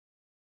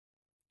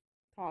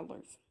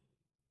Toddlers.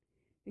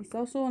 The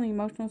social and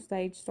emotional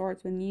stage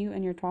starts when you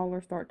and your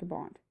toddler start to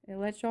bond. It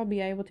lets y'all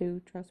be able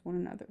to trust one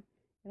another.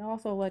 It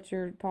also lets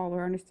your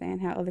toddler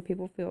understand how other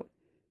people feel.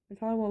 Your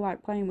toddler will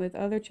like playing with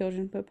other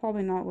children, but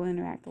probably not will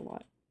interact a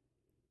lot.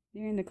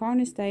 During the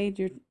cognitive stage,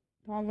 your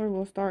toddler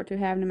will start to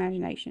have an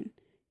imagination.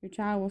 Your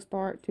child will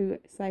start to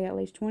say at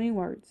least 20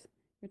 words.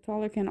 Your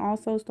toddler can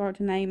also start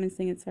to name and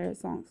sing its favorite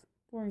songs.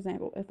 For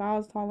example, if I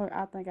was a toddler,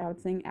 I think I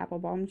would sing Apple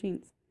Bottom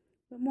Jeans,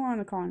 but more on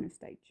the cognitive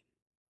stage.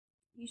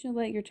 You should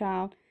let your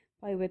child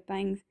play with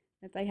things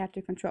that they have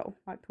to control,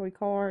 like toy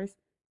cars,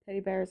 teddy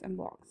bears, and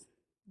blocks.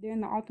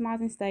 During the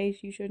optimizing stage,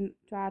 you should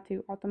try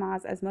to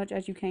optimize as much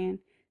as you can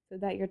so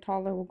that your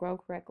toddler will grow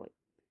correctly.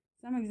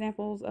 Some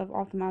examples of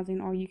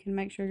optimizing are you can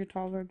make sure your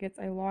toddler gets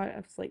a lot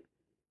of sleep.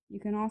 You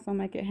can also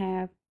make it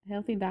have a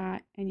healthy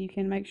diet, and you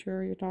can make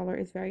sure your toddler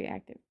is very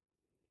active.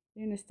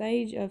 During the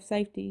stage of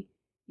safety,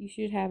 you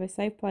should have a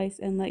safe place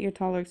and let your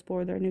toddler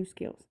explore their new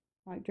skills,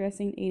 like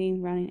dressing,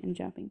 eating, running, and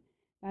jumping.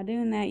 By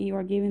doing that, you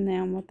are giving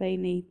them what they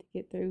need to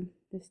get through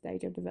this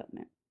stage of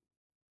development.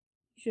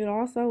 You should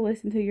also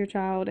listen to your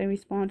child and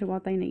respond to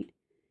what they need.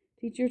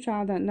 Teach your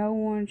child that no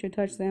one should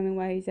touch them in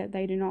ways that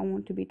they do not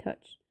want to be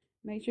touched.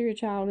 Make sure your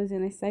child is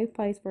in a safe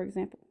place, for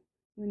example.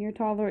 When your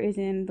toddler is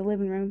in the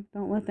living room,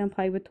 don't let them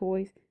play with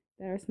toys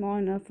that are small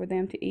enough for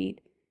them to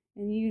eat,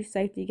 and use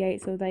safety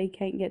gates so they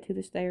can't get to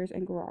the stairs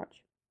and garage.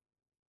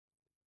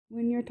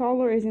 When your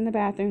toddler is in the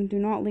bathroom, do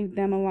not leave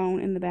them alone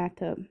in the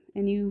bathtub,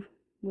 and you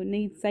would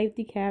need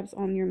safety caps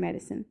on your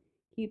medicine.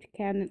 Keep the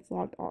cabinets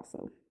locked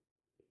also.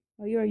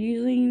 While you are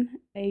using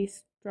a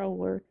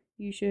stroller,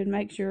 you should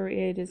make sure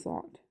it is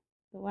locked.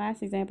 The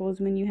last example is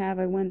when you have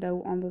a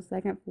window on the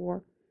second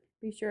floor.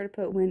 Be sure to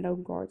put window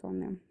guards on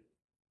them.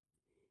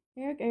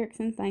 Eric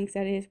Erickson thinks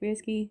that it is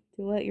risky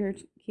to let your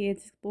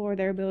kids explore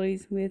their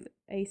abilities with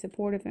a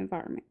supportive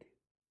environment.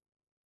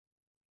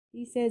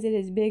 He says it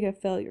is big a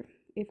failure.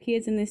 If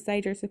kids in this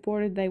stage are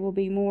supported, they will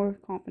be more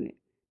confident.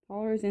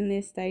 Toddlers in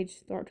this stage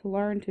start to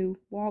learn to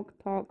walk,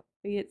 talk,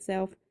 feed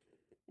itself,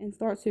 and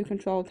start to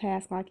control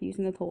tasks like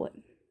using the toilet.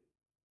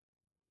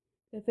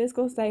 The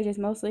physical stage is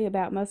mostly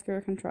about muscular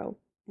control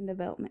and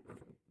development.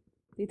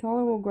 The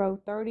toddler will grow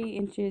 30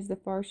 inches the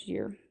first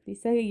year. The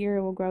second year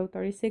it will grow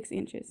 36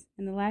 inches.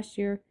 And the last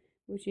year,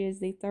 which is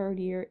the third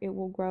year, it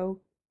will grow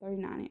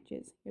 39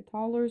 inches. Your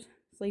toddler's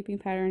sleeping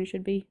pattern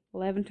should be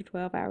 11 to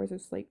 12 hours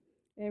of sleep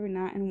every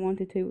night and 1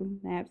 to 2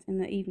 naps in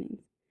the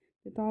evenings.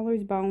 The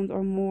toddler's bones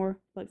are more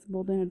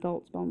flexible than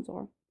adults' bones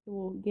are. It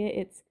will get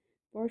its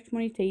first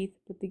 20 teeth,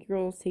 but the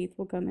girls' teeth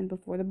will come in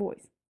before the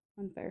boys'.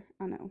 Unfair,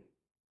 I know.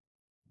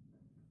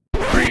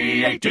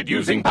 Created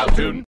using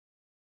Powtoon.